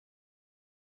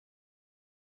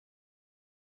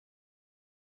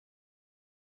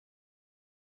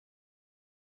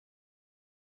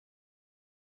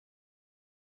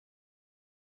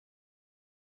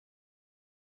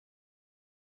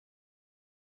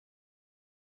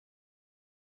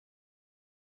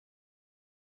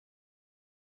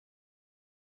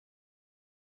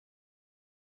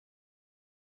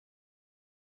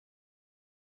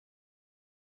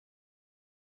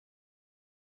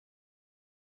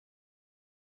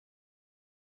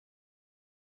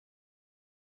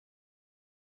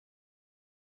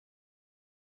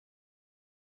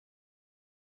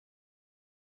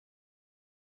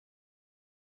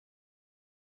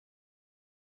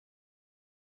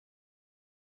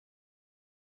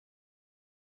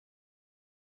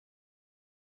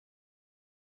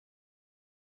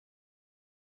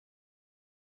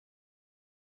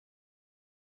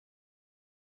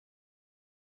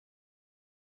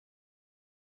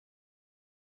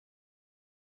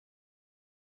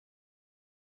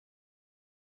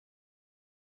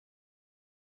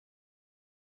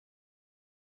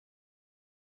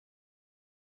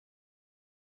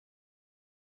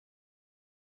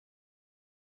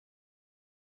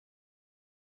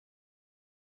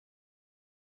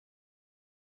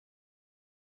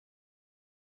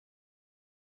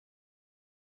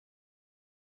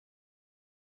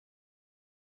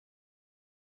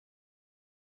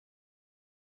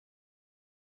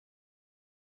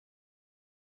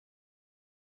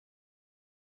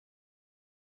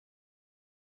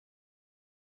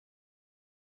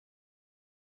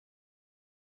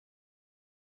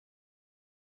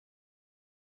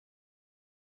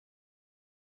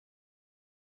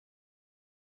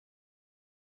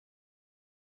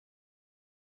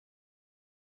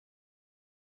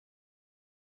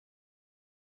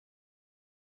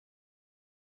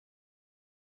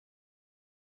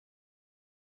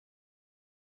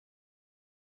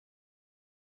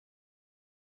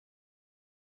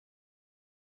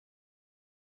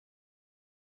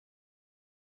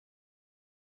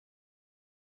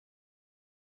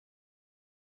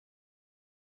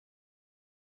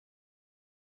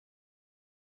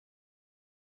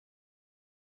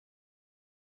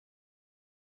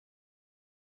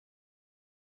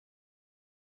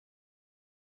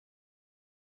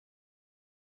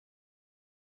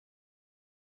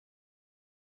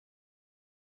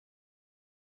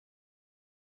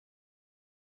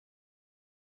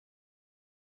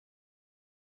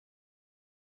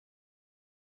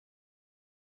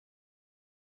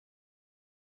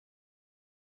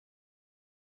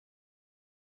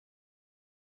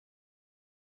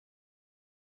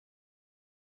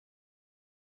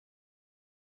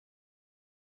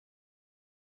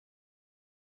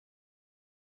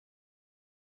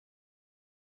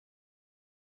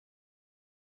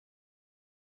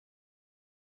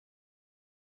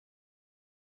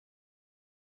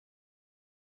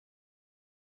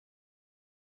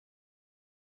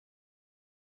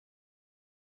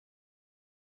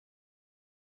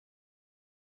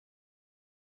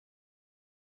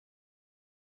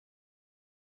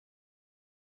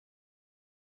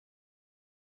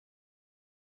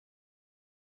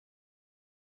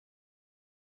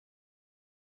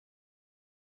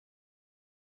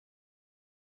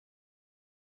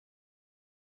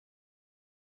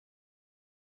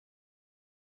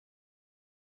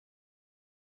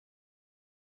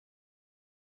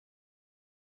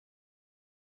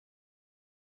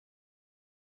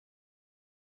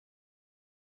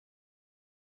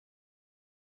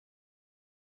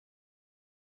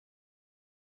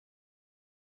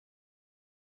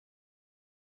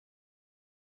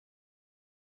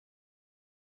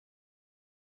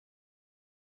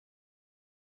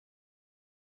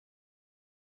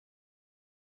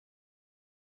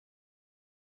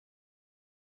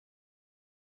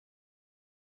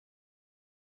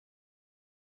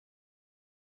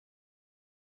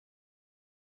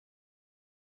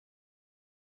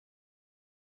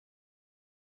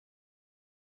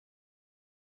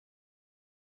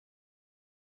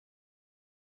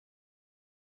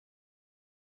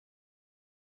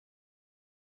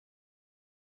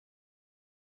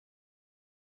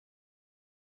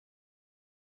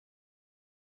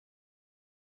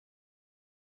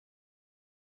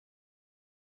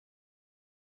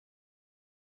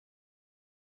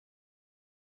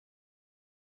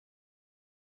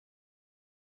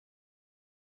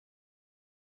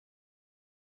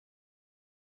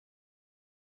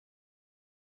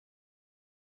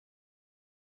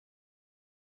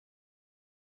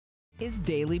is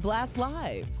Daily Blast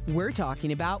Live. We're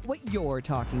talking about what you're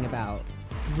talking about.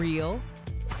 Real,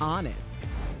 honest,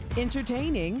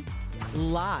 entertaining,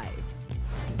 live.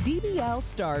 DBL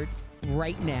starts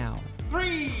right now.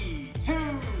 3, 2.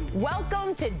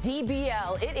 Welcome to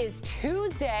DBL. It is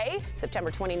Tuesday, September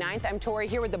 29th. I'm Tori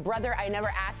here with the brother I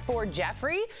never asked for,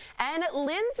 Jeffrey, and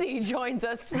Lindsay joins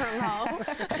us from home.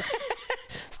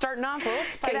 Starting off a little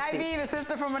spicy. Can I be the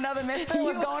sister from another mister?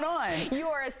 What's going on? You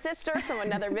are a sister from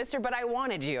another mister, but I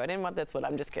wanted you. I didn't want this one.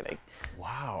 I'm just kidding.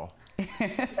 Wow.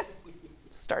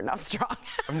 Starting off strong.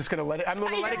 I'm just gonna let it. I'm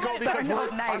gonna let it go because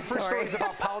our first story is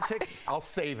about politics. I'll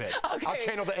save it. Okay. I'll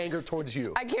channel the anger towards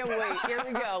you. I can't wait. Here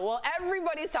we go. Well,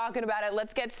 everybody's talking about it.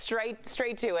 Let's get straight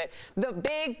to it. The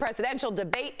big presidential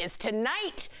debate is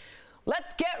tonight.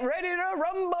 Let's get ready to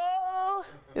rumble.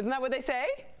 Isn't that what they say?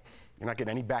 You're not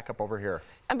getting any backup over here.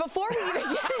 And before we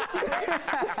even get into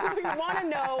it, we want to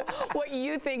know what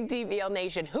you think, DBL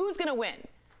Nation. Who's going to win?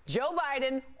 Joe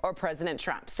Biden or President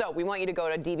Trump? So we want you to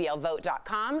go to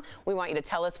dblvote.com. We want you to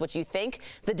tell us what you think.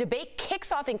 The debate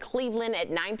kicks off in Cleveland at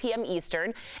 9 p.m.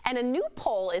 Eastern, and a new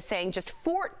poll is saying just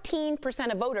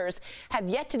 14% of voters have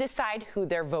yet to decide who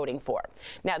they're voting for.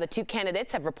 Now, the two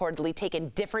candidates have reportedly taken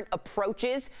different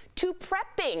approaches to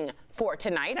prepping for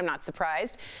tonight. I'm not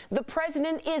surprised. The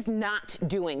president is not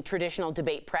doing traditional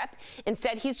debate prep.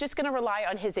 Instead, he's just going to rely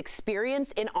on his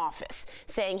experience in office,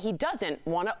 saying he doesn't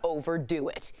want to overdo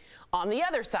it. On the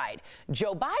other side,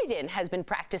 Joe Biden has been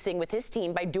practicing with his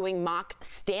team by doing mock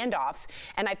standoffs,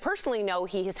 and I personally know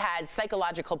he has had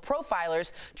psychological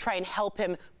profilers try and help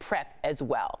him prep as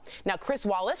well. Now, Chris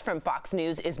Wallace from Fox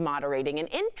News is moderating, and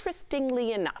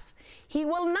interestingly enough, he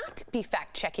will not be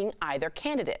fact-checking either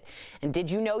candidate. And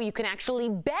did you know you can actually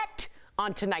bet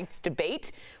on tonight's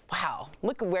debate? Wow,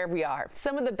 look at where we are.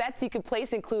 Some of the bets you could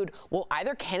place include, will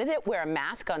either candidate wear a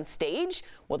mask on stage?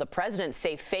 Will the president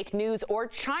say fake news or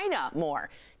China more?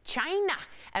 China.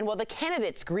 And will the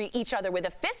candidates greet each other with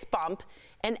a fist bump,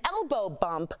 an elbow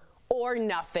bump, or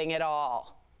nothing at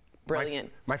all?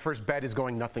 Brilliant. My first bet is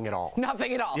going nothing at all.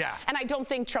 Nothing at all. Yeah. And I don't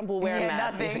think Trump will wear a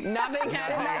mask. Nothing. Nothing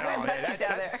at all. They're not going to touch each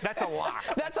other. That's a lock.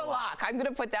 That's a lock. I'm going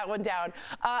to put that one down.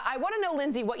 I want to know,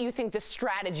 Lindsay, what you think the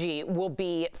strategy will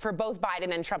be for both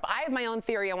Biden and Trump. I have my own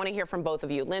theory. I want to hear from both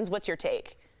of you. Linz, what's your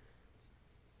take?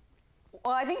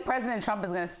 Well, I think President Trump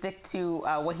is going to stick to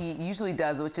what he usually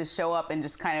does, which is show up and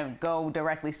just kind of go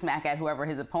directly smack at whoever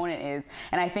his opponent is.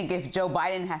 And I think if Joe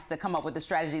Biden has to come up with a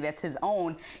strategy that's his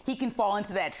own, he can fall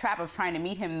into that trap of trying to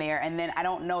meet him there. And then I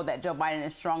don't know that Joe Biden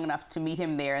is strong enough to meet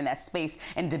him there in that space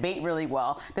and debate really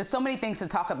well. There's so many things to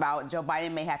talk about. Joe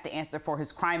Biden may have to answer for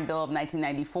his crime bill of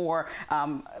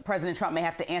 1994. President Trump may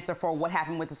have to answer for what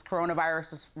happened with his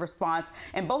coronavirus response.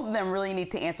 And both of them really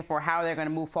need to answer for how they're going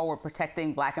to move forward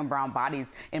protecting black and brown bodies,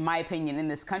 in my opinion, in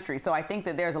this country. So I think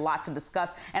that there's a lot to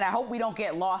discuss, and I hope we don't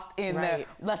get lost in the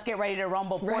let's get ready to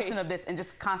rumble portion of this and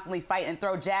just constantly fight and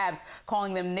throw jabs,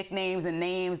 calling them nicknames and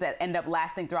names that end up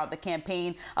lasting throughout the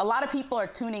campaign. A lot of people are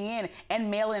tuning in and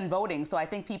mail-in voting, so I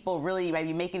think people really might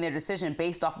be making their decision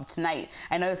based off of tonight.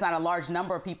 I know it's not a large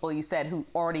number of people, you said, who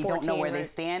already don't know where they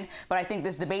stand, but I think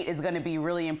this debate is going to be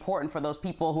really important for those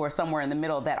people who are somewhere in the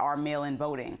middle that are mail-in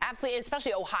voting. Absolutely,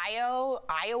 especially Ohio,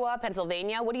 Iowa,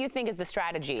 Pennsylvania. What do you think is the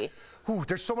strategy? Ooh,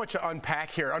 there's so much to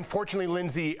unpack here. Unfortunately,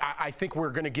 Lindsay, I think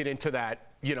we're going to get into that,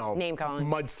 you know,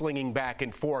 mudslinging back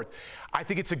and forth. I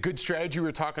think it's a good strategy. We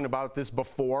were talking about this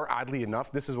before. Oddly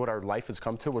enough, this is what our life has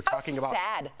come to. We're talking about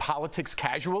politics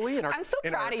casually in our, I'm so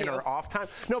proud of you. In our off time.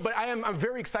 No, but I'm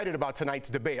very excited about tonight's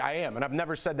debate. I am, and I've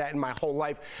never said that in my whole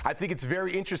life. I think it's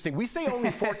very interesting. We say only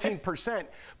 14%,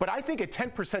 but I think a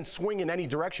 10% swing in any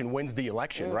direction wins the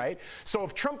election, right? So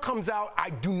if Trump comes out, I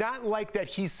do not like that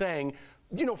he's saying,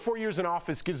 you know, 4 years in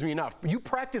office gives me enough. You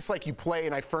practice like you play,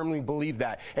 and I firmly believe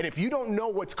that. And if you don't know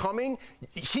what's coming,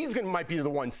 might be the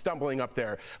one stumbling up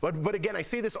there. But again, I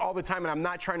say this all the time, and I'm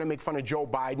not trying to make fun of Joe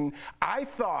Biden. I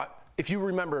thought, if you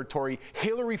remember, Tori,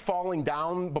 Hillary falling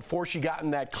down before she got in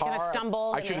that car. She kind of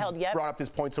stumbled. I should have brought up this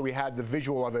point so we had the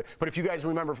visual of it. But if you guys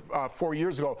remember 4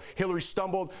 years ago, Hillary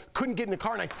stumbled, couldn't get in the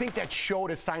car, and I think that showed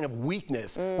a sign of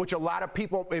weakness, which a lot of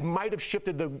people, it might have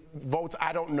shifted the votes.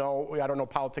 I don't know. I don't know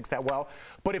politics that well.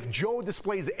 But if Joe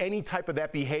displays any type of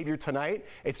that behavior tonight,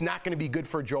 it's not going to be good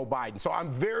for Joe Biden. So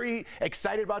I'm very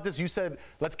excited about this. You said,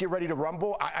 let's get ready to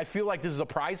rumble. I feel like this is a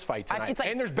prize fight tonight.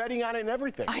 And there's betting on it and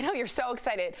everything. I know, you're so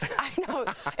excited. I know.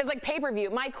 It's like pay-per-view.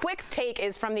 My quick take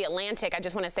is from The Atlantic. I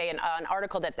just want to say an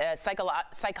article that the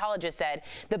psychologist said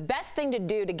the best thing to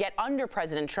do to get under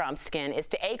President Trump's skin is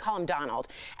to A, call him Donald,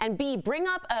 and B, bring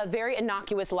up a very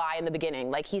innocuous lie in the beginning.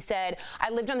 Like he said, I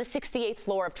lived on the 68th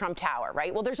floor of Trump Tower,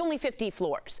 right? Well, there's only 50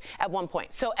 floors at one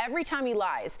point. So every time he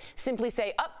lies, simply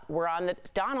say, we're on the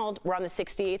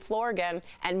 68th floor again,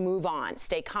 and move on.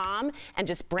 Stay calm and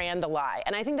just brand the lie.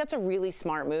 And I think that's a really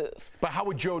smart move. But how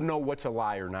would Joe know what's a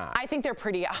lie or not? I think they're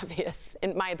pretty obvious,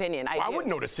 in my opinion. I wouldn't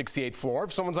know the 68th floor.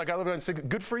 If someone's like, I live on 68th,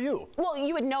 good for you. Well,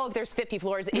 you would know if there's 50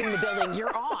 floors in the building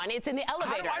you're on. It's in the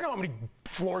elevator. How do I know how many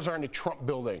floors are in the Trump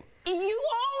building? You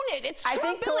own it. It's Trump I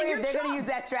think, building. Tori, if they're going to use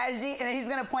that strategy and he's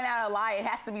going to point out a lie, it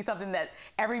has to be something that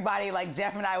everybody like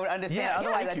Jeff and I would understand. Yes,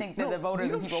 Otherwise, I think that the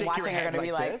voters and people watching are going to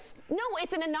be like, no,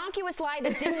 it's an innocuous lie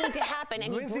that didn't need to happen.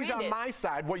 And Lindsay's on my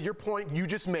side. Your point you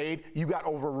just made, you got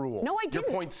overruled. No, I didn't.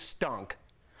 Your point stunk.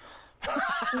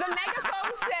 The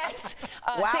megaphone says.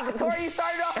 Wow, Tori, you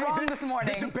started off wrong this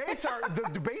morning. The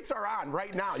debates are on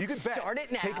right now. You can bet. Start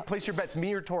it now. Place your bets,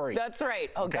 me or Tori. That's right.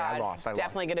 Oh, okay, God. I lost. It's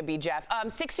definitely going to be Jeff.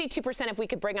 62%, if we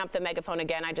could bring up the megaphone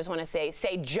again, I just want to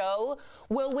say Joe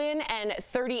will win, and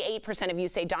 38% of you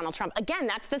say Donald Trump. Again,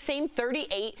 that's the same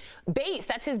 38 base.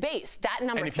 That's his base. That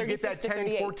number, and if you get that 10,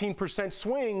 14%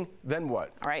 swing, then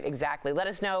what? All right, exactly. Let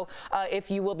us know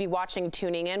if you will be watching,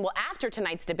 tuning in. Well, after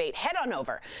tonight's debate, head on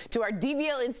over to our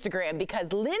DBL Instagram,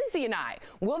 because Lindsay and I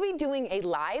will be doing a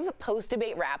live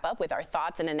post-debate wrap-up with our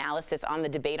thoughts and analysis on the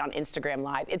debate on Instagram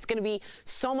Live. It's going to be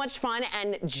so much fun,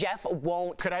 and Jeff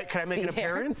won't. Could I make an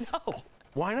appearance? No.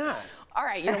 Why not? All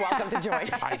right, you're welcome to join.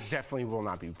 I definitely will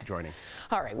not be joining.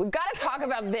 All right, we've got to talk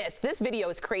about this. This video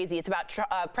is crazy. It's about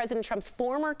President Trump's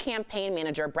former campaign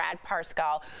manager, Brad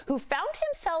Parscale, who found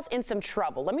himself in some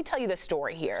trouble. Let me tell you the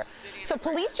story here. So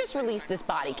police just released this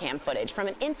body cam footage from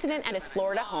an incident at his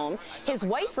Florida home. His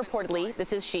wife reportedly,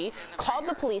 this is she, called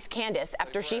the police, Candace,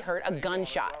 after she heard a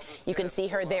gunshot. You can see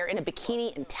her there in a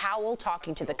bikini and towel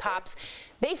talking to the cops.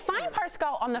 They find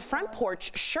Parscale on the front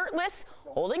porch, shirtless,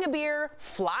 holding a beer,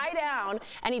 fly down,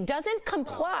 and he doesn't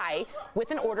comply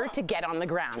with an order to get on the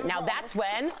ground. Now that's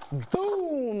when,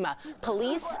 boom,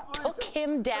 police took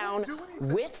him down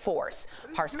with force.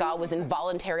 Parscale was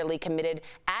involuntarily committed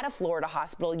at a Florida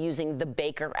hospital using the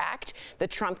Baker Act. The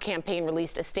Trump campaign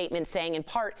released a statement saying in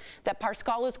part that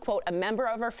Parscale is, quote, a member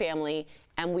of our family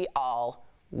and we all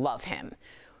love him.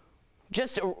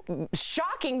 Just a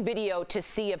shocking video to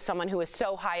see of someone who is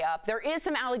so high up. There is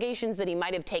some allegations that he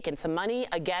might have taken some money,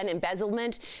 again,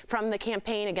 embezzlement from the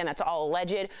campaign. Again, that's all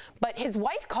alleged. But his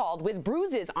wife called with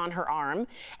bruises on her arm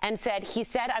and said,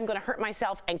 I'm going to hurt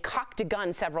myself, and cocked a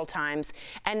gun several times.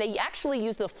 And they actually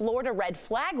used the Florida red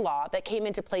flag law that came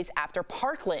into place after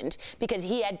Parkland because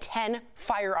he had 10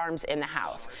 firearms in the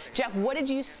house. Jeff, what did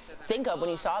you think of when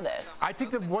you saw this? I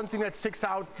think the one thing that sticks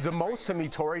out the most to me,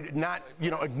 Tori, not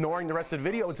ignoring the rest of the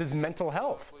video, is his mental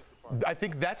health. I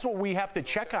think that's what we have to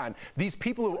check on. These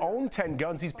people who own 10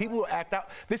 guns, these people who act out,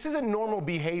 this isn't normal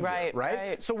behavior,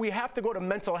 right? So we have to go to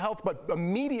mental health, but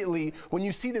immediately when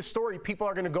you see this story, people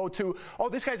are going to go to, oh,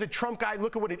 this guy's a Trump guy,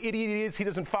 look at what an idiot he is, he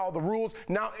doesn't follow the rules.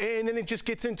 Now, and then it just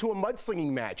gets into a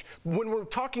mudslinging match. When we're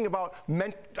talking about,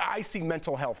 I see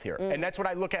mental health here, and that's what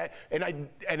I look at, and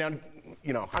I'm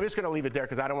just going to leave it there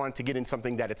because I don't want it to get in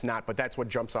something that it's not, but that's what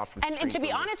jumps off the screen. And to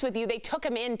be honest with you, they took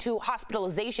him into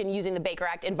hospitalization using the Baker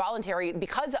Act involuntarily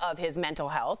because of his mental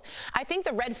health. I think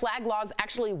the red flag laws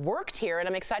actually worked here, and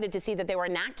I'm excited to see that they were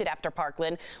enacted after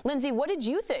Parkland. Lindsay, what did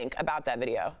you think about that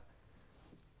video?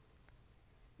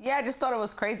 Yeah, I just thought it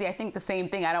was crazy. I think the same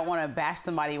thing. I don't want to bash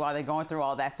somebody while they're going through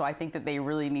all that. So I think that they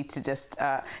really need to just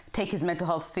take his mental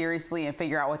health seriously and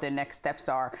figure out what their next steps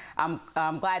are. I'm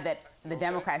glad that the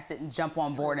Democrats didn't jump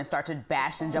on board and start to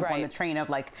bash and jump on the train of,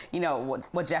 like,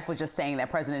 what Jeff was just saying, that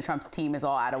President Trump's team is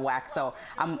all out of whack. So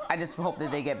I just hope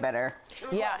that they get better.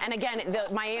 Yeah, and again, the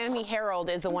Miami Herald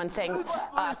is the one saying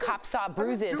cops saw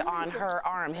bruises on her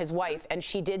arm, his wife, and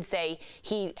she did say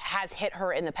he has hit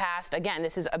her in the past. Again,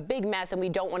 this is a big mess, and we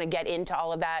don't want to get into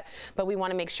all of that, but we want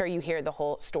to make sure you hear the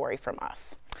whole story from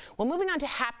us. Well, moving on to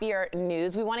happier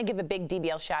news, we want to give a big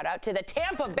DBL shout out to the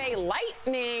Tampa Bay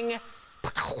Lightning.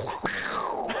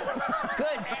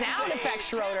 Good sound effect,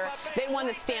 Schroeder. They won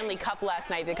the Stanley Cup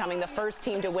last night, becoming the first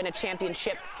team to win a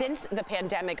championship since the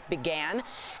pandemic began.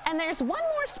 And there's one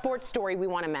more sports story we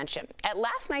want to mention. At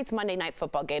last night's Monday Night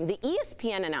Football game, the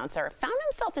ESPN announcer found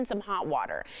himself in some hot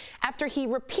water after he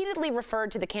repeatedly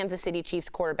referred to the Kansas City Chiefs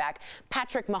quarterback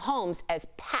Patrick Mahomes as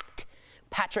Pat.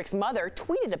 Patrick's mother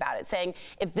tweeted about it, saying,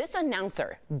 if this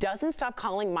announcer doesn't stop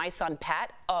calling my son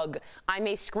Pat, ugh, I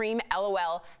may scream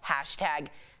LOL, hashtag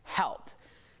help.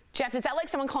 Jeff, is that like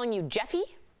someone calling you Jeffy?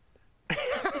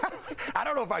 I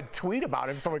don't know if I'd tweet about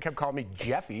it if someone kept calling me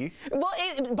Jeffy. Well,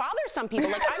 it bothers some people.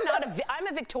 Like, I'm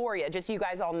a Victoria, just so you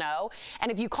guys all know.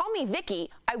 And if you call me Vicky,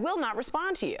 I will not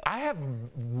respond to you. I have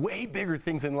way bigger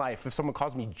things in life. If someone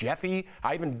calls me Jeffy,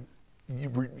 I even,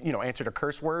 answer to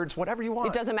curse words, whatever you want.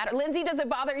 It doesn't matter. Lindsay, does it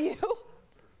bother you?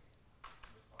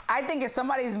 I think if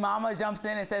somebody's mama jumps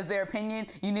in and says their opinion,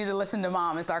 you need to listen to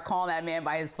mom and start calling that man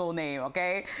by his full name,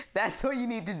 okay? That's what you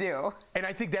need to do. And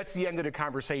I think that's the end of the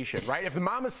conversation, right? If the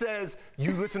mama says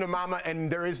you listen to mama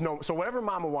and there is no, so whatever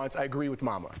mama wants, I agree with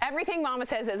mama. Everything mama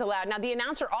says is allowed. Now, the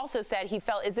announcer also said he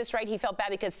felt, is this right? He felt bad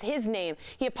because his name,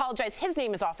 he apologized, his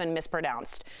name is often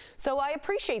mispronounced. So I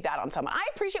appreciate that on someone. I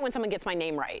appreciate when someone gets my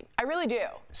name right. I really do.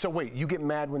 So wait, you get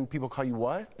mad when people call you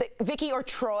what? Vicky or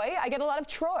Troy. I get a lot of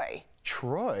Troy.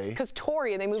 Troy? Because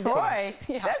Tori, and they moved Troy?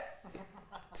 Yeah.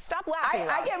 Stop laughing.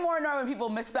 I get more annoyed when people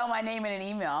misspell my name in an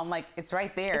email. I'm like, it's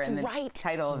right there. It's in the right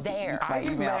title of there. my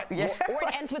email. Yeah. Or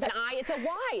it ends with an I. It's a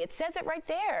Y. It says it right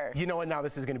there. You know what? Now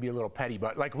this is going to be a little petty,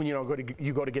 but like when you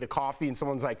go to get a coffee and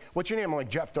someone's like, "What's your name?" I'm like,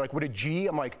 "Jeff." They're like, "With a G?"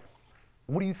 I'm like,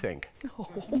 "What do you think?"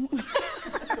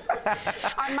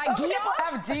 Some people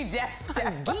have G Jeffs.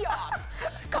 Geoff.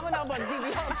 Coming up on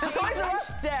DBL. Toys R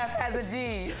Us Jeff has a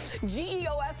G.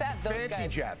 Geoff. Fancy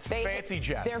Jeffs. Fancy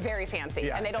Jeffs. They're very fancy.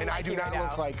 Yes. And they don't like you I do not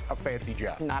look like a fancy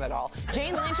Jeff. Not at all.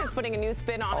 Jane Lynch is putting a new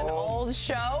spin on an old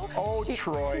show.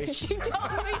 Troy. She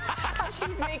tells me how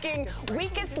she's making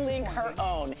Weakest Link her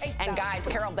own. And guys,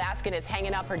 Carol Baskin is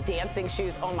hanging up her dancing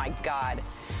shoes. Oh my God.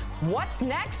 What's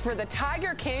next for the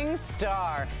Tiger King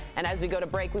star? And as we go to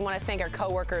break, we want to thank our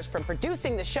coworkers for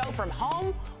producing the show from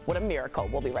home. What a miracle.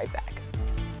 We'll be right back.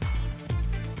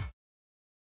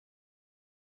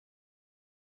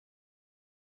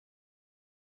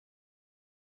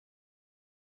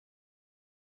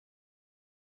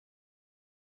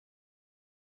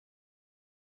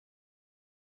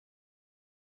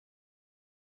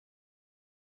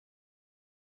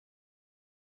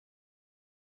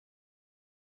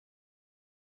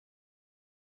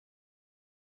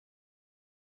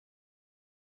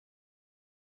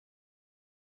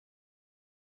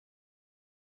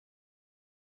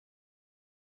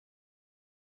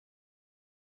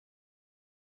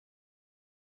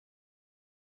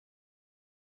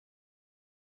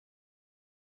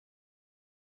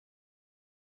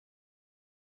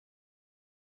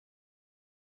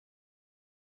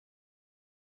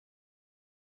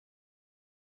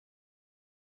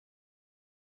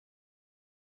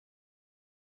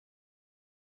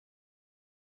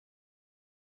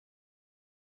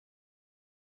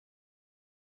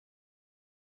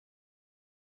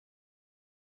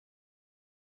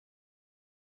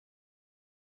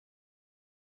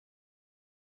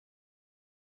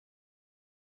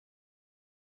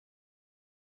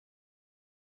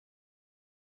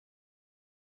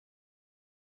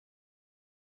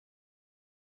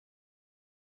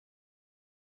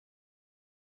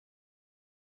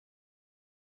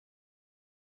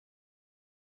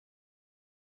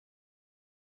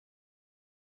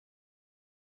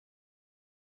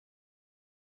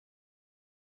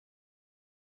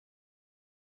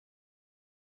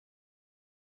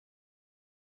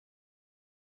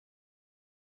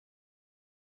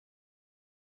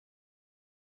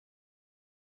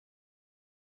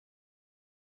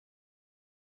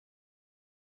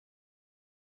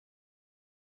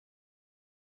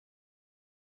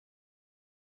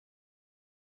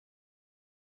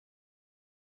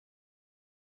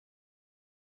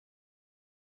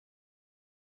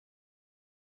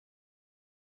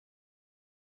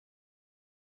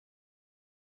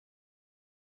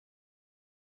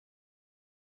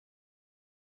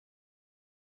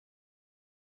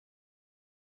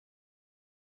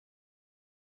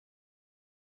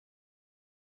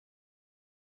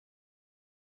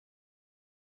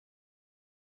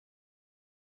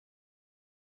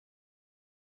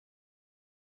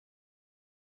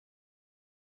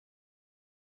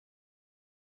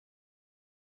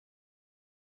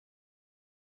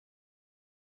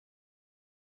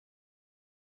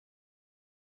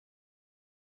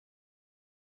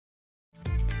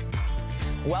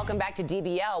 Welcome back to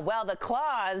DBL. Well, the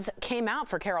claws came out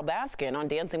for Carol Baskin on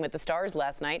Dancing with the Stars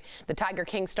last night. The Tiger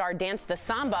King star danced the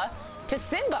samba to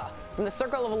Simba from the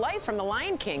Circle of Life from The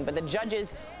Lion King, but the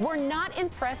judges were not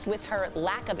impressed with her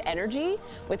lack of energy,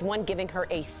 with one giving her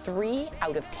a 3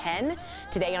 out of 10.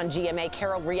 Today on GMA,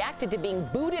 Carol reacted to being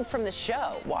booted from the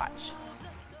show. Watch.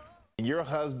 Your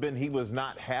husband, he was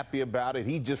not happy about it.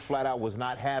 He just flat out was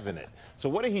not having it. So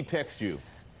what did he text you?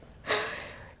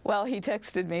 Well, he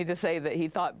texted me to say that he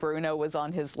thought Bruno was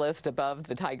on his list above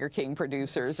the Tiger King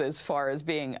producers as far as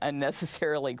being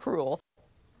unnecessarily cruel.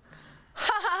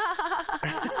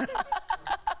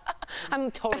 I'm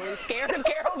totally scared of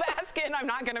Carole Baskin. I'm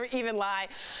not going to even lie.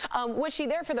 Was she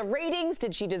there for the ratings?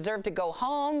 Did she deserve to go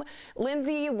home?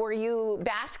 Lindsay, were you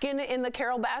Baskin in the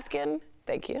Carole Baskin?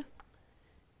 Thank you.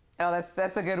 Oh,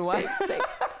 that's a good one.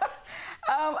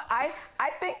 I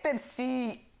think that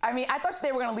I thought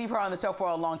they were going to leave her on the show for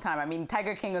a long time. I mean,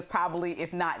 Tiger King was probably,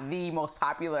 if not the most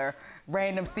popular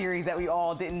random series that we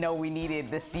all didn't know we needed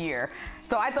this year.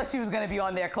 So I thought she was going to be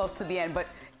on there close to the end. But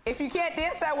if you can't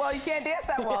dance that well, you can't dance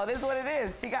that well. It is what it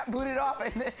is. She got booted off,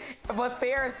 and what's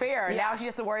fair is fair. And now she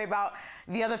has to worry about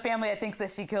the other family that thinks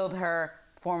that she killed her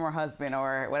former husband,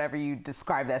 or whatever you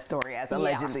describe that story as,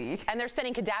 allegedly. Yes. And they're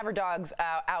sending cadaver dogs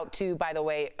out to, by the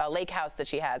way, a lake house that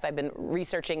she has. I've been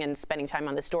researching and spending time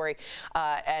on this story,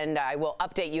 and I will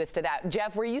update you as to that.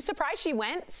 Jeff, were you surprised she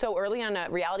went so early on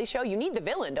a reality show? You need the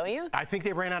villain, don't you? I think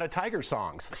they ran out of Tiger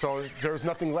songs, so there was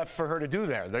nothing left for her to do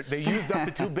there. They used up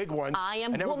the two big ones. I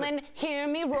am woman, hear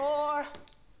me roar.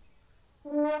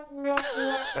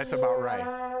 That's about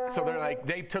right. So they're like,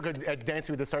 they took a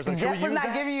Dancing with the Stars. Like, Jeff was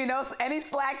not giving you any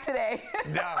slack today.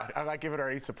 No, I'm not giving her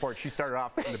any support. She started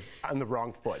off on the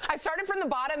wrong foot. I started from the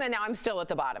bottom, and now I'm still at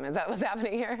the bottom. Is that what's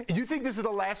happening here? You think this is the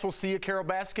last we'll see of Carole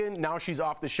Baskin? Now she's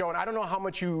off the show, and I don't know how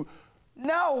much you...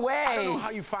 No way. I don't know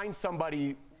how you find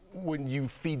somebody when you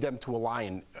feed them to a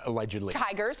lion, allegedly.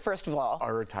 Tigers, first of all.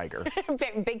 Or a tiger.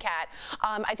 Big cat.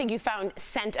 I think you found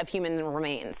scent of human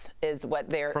remains is what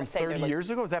they're saying. From 30 years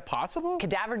ago? Is that possible?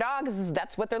 Cadaver dogs,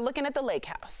 that's what they're looking at the lake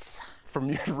house.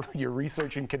 From your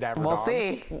research in cadaver dogs? We'll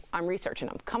see. I'm researching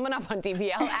them. Coming up on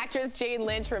DBL, actress Jane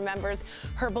Lynch remembers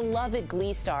her beloved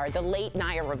Glee star, the late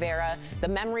Naya Rivera, the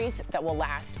memories that will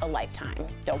last a lifetime.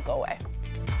 Don't go away.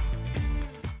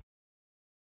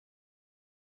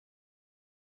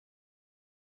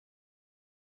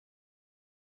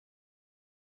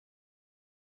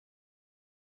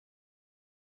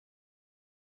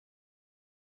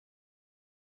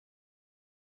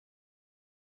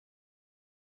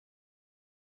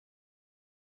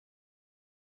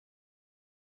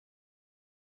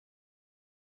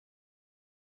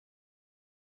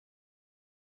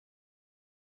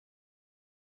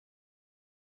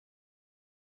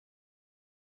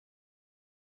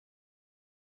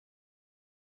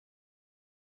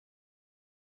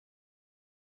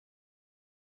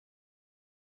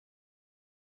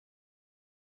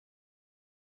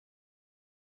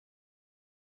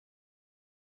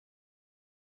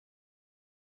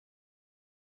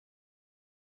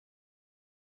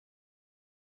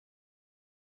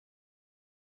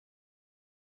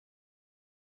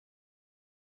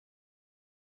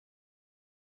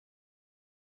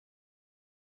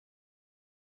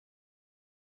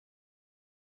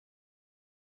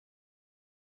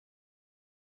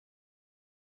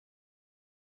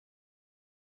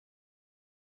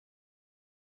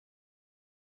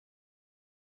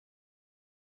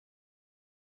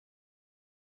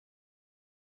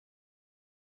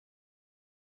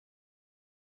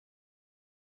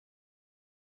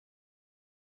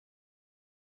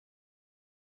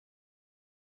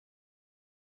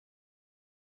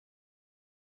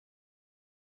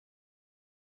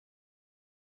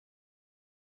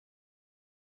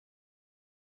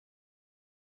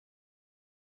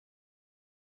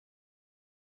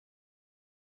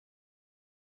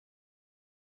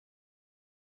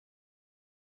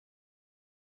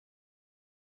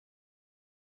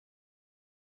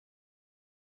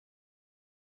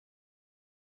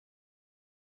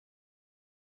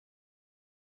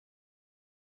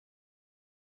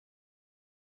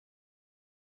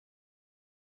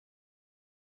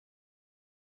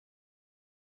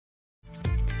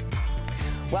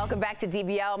 Welcome back to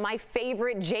DBL. My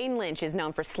favorite, Jane Lynch, is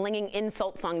known for slinging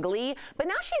insults on Glee, but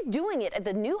now she's doing it as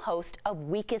the new host of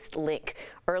Weakest Link.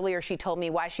 Earlier, she told me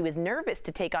why she was nervous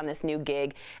to take on this new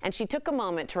gig, and she took a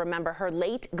moment to remember her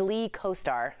late Glee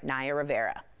co-star, Naya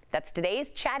Rivera. That's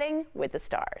today's Chatting with the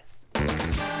Stars.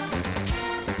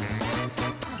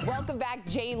 Welcome back,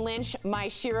 Jane Lynch, my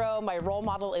shiro, my role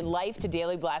model in life, to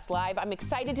Daily Blast Live. I'm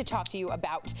excited to talk to you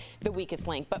about The Weakest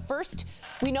Link. But first,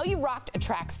 we know you rocked a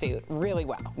tracksuit really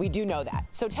well. We do know that.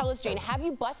 So tell us, Jane, have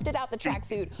you busted out the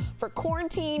tracksuit for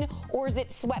quarantine, or is it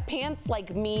sweatpants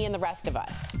like me and the rest of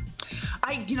us?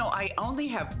 I only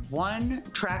have one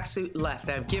tracksuit left.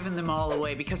 I've given them all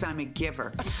away because I'm a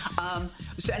giver.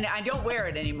 And I don't wear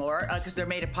it anymore because they're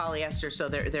made of polyester, so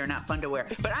they're not fun to wear.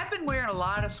 But I've been wearing a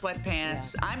lot of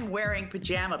sweatpants. Yeah. I'm wearing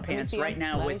pajama pants right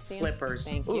now with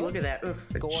slippers. Ooh, look at that.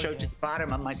 Oof, it showed the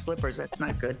bottom of my slippers. That's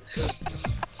not good.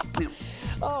 No.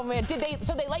 Oh, man.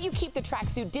 So they let you keep the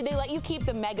tracksuit. Did they let you keep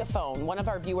the megaphone? One of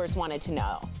our viewers wanted to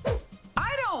know.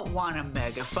 I don't want a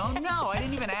megaphone. No, I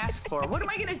didn't even ask for it. What am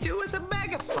I going to do with a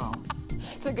megaphone?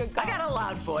 It's a good call. I got a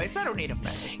loud voice. I don't need a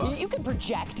microphone. You can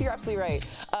project. You're absolutely right.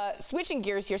 Switching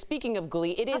gears here, speaking of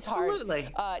Glee, it is Absolutely.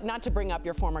 hard not to bring up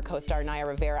your former co-star, Naya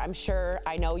Rivera.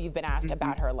 I know you've been asked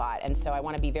about her a lot, and so I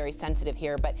want to be very sensitive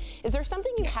here, but is there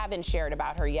something you haven't shared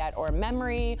about her yet, or a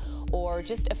memory, or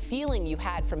just a feeling you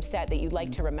had from set that you'd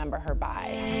like to remember her by?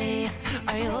 Hey,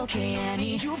 are you okay,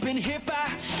 Annie? You've been hit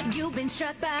by, you've been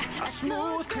struck by a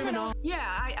smooth criminal. Yeah,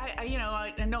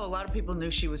 I know a lot of people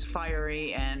knew she was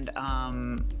fiery and,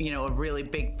 a really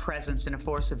big presence and a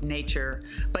force of nature,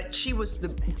 but she was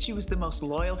the most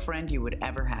loyal friend you would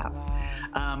ever have.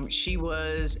 Wow. She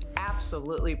was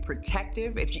absolutely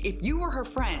protective. If you were her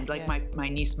friend, like my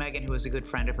niece Megan, who was a good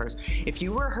friend of hers, if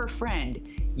you were her friend,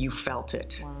 you felt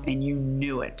it and you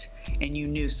knew it, and you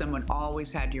knew someone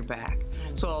always had your back.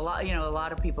 So a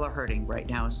lot of people are hurting right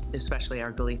now, especially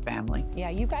our Glee family. Yeah,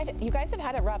 you guys have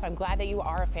had it rough. I'm glad that you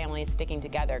are a family sticking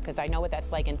together, because I know what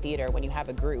that's like in theater when you have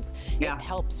a group. Yeah. It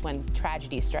helps when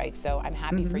tragedy strikes, so I'm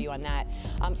happy for you on that.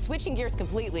 Switching gears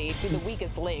completely to The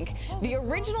Weakest Link. The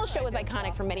original show is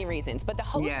iconic for many reasons, but the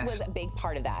host was a big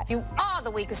part of that. You are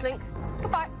the weakest link.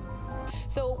 Goodbye.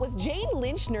 So was Jane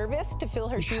Lynch nervous to fill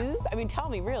her shoes? I mean, tell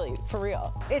me, really, for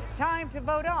real. It's time to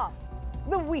vote off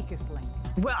the weakest link.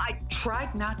 Well, I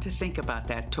tried not to think about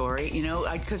that, Tori,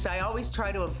 because I always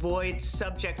try to avoid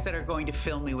subjects that are going to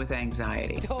fill me with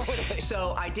anxiety. Totally.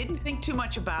 So I didn't think too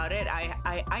much about it.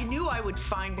 I knew I would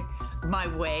find my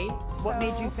way. What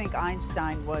made you think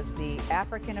Einstein was the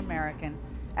African-American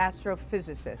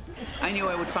astrophysicist? I knew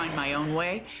I would find my own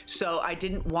way, so I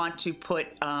didn't want to put,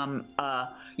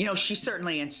 she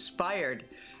certainly inspired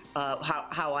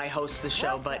how I host the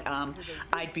show, but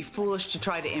I'd be foolish to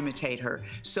try to imitate her.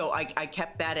 So I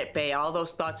kept that at bay, all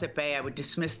those thoughts at bay. I would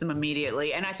dismiss them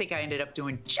immediately, and I think I ended up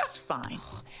doing just fine.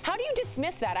 How do you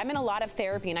dismiss that? I'm in a lot of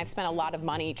therapy, and I've spent a lot of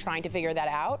money trying to figure that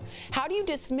out. How do you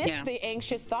dismiss the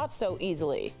anxious thoughts so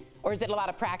easily? Or is it a lot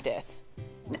of practice?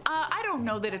 I don't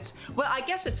know that well, I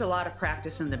guess it's a lot of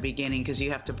practice in the beginning, because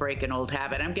you have to break an old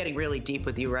habit. I'm getting really deep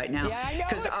with you right now. Yeah, I know.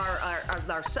 Because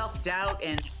our self-doubt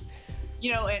and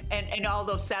and all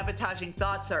those sabotaging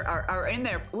thoughts are in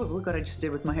there. Ooh, look what I just did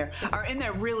with my hair. Are in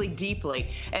there really deeply,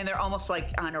 and they're almost like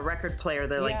on a record player.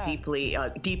 They're like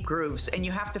deep grooves, and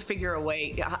you have to figure a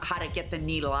way how to get the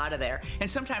needle out of there. And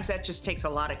sometimes that just takes a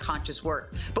lot of conscious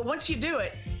work. But once you do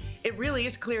it, it really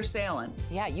is clear sailing.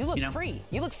 Yeah, you look free.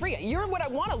 You look free. You're what I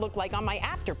want to look like on my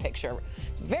after picture.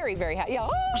 It's very, very happy. Yeah.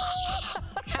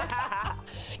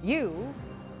 You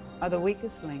are the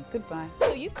weakest link. Goodbye.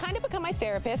 So you've kind of become my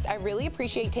therapist. I really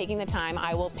appreciate taking the time.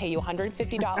 I will pay you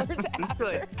 $150 after.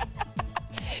 Good.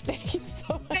 Thank you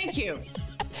so much. Thank you.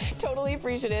 Totally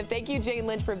appreciative. Thank you, Jane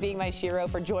Lynch, for being my shiro,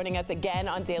 for joining us again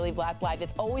on Daily Blast Live.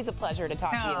 It's always a pleasure to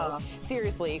talk to you.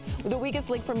 Seriously. The Weakest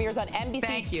Link premieres on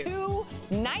NBC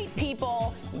tonight,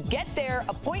 people. Get there.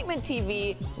 Appointment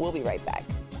TV. We'll be right back.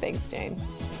 Thanks, Jane.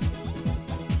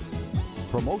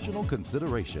 Promotional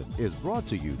consideration is brought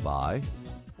to you by...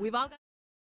 We've all got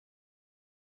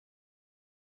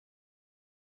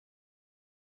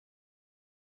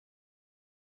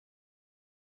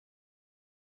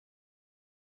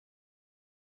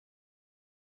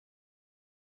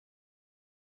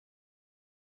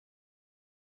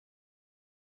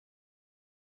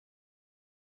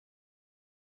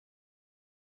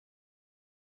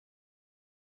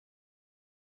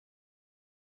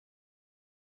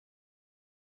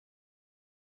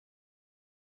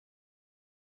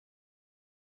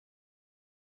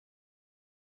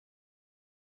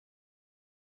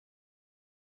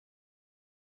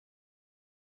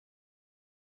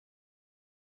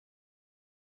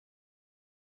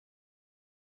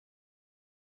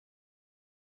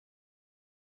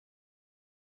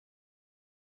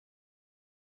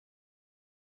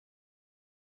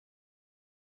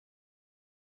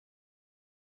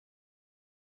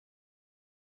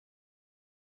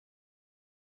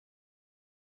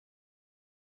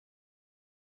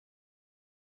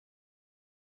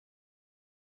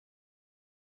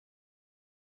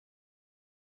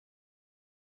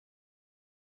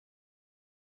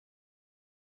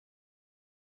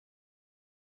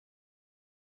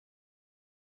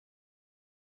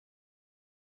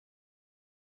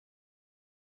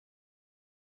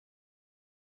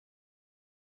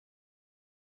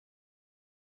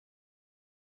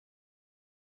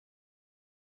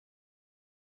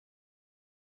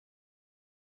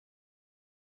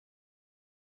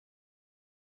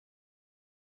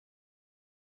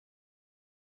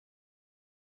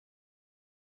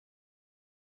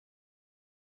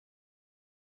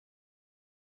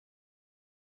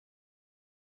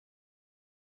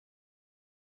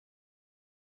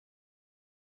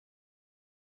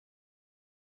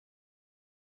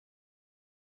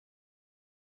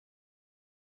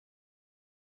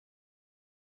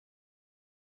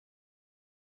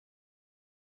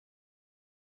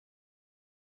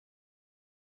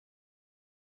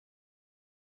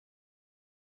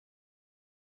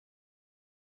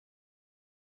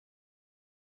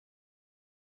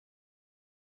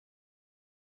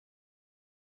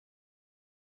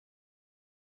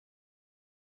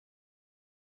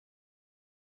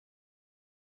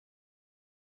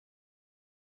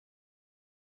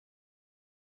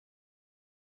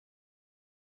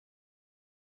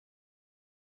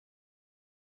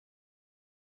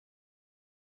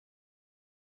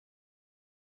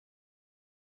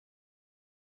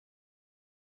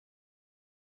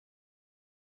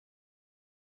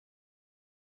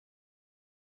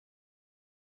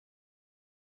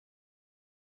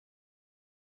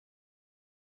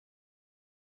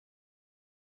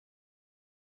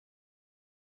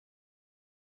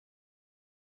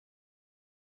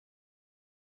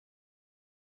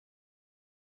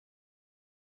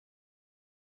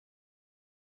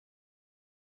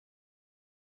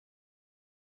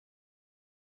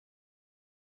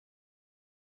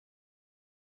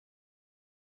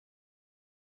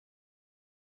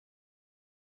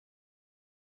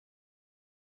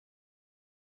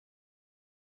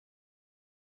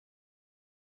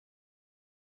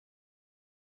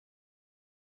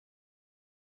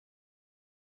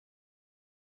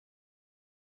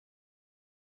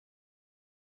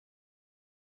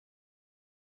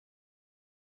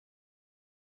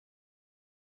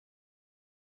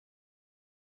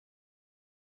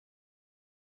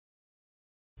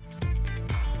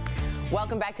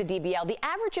Welcome back to DBL. The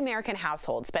average American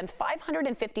household spends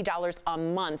 $550 a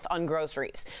month on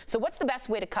groceries. So what's the best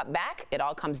way to cut back? It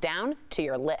all comes down to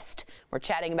your list. We're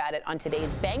chatting about it on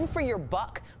today's Bang for Your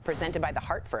Buck, presented by The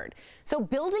Hartford. So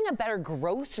building a better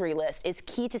grocery list is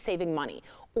key to saving money.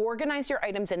 Organize your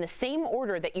items in the same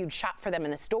order that you'd shop for them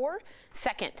in the store.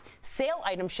 Second, sale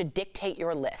items should dictate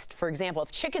your list. For example,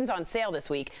 if chicken's on sale this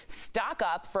week, stock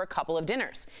up for a couple of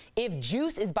dinners. If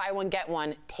juice is buy one, get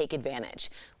one, take advantage.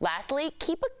 Lastly,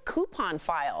 keep a coupon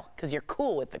file, because you're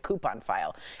cool with the coupon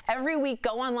file. Every week,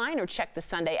 go online or check the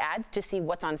Sunday ads to see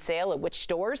what's on sale at which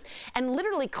stores, and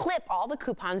literally clip all the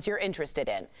coupons you're interested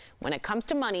in. When it comes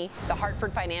to money, the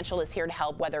Hartford Financial is here to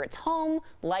help, whether it's home,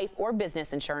 life, or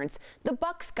business insurance. The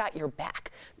Buck's got your back.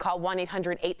 Call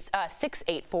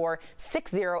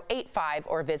 1-800-684-6085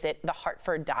 or visit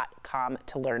thehartford.com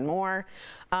to learn more.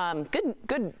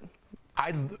 Good.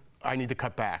 I need to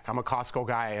cut back. I'm a Costco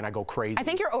guy and I go crazy. I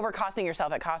think you're overcosting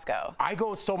yourself at Costco. I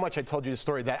go so much, I told you the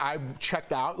story, that I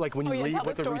checked out. Like when you leave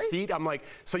with the receipt, I'm like,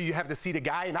 so you have to see the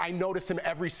guy, and I notice him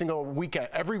every single weekend.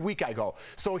 Every week I go.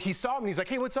 So he saw me, and he's like,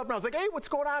 hey, what's up? And I was like, hey, what's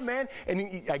going on, man?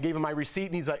 And I gave him my receipt,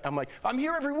 and he's like, I'm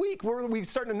here every week. We're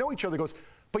starting to know each other. He goes,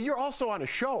 but you're also on a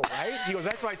show, right? He goes,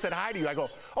 that's why I said hi to you. I go,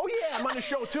 oh yeah, I'm on the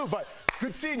show too, but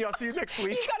good seeing you. I'll see you next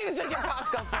week. You thought he was just your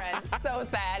Costco friend. So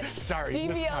sad. Sorry.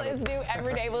 DBL is new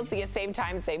every day. We'll see you same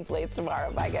time, same place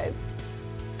tomorrow. Bye, guys.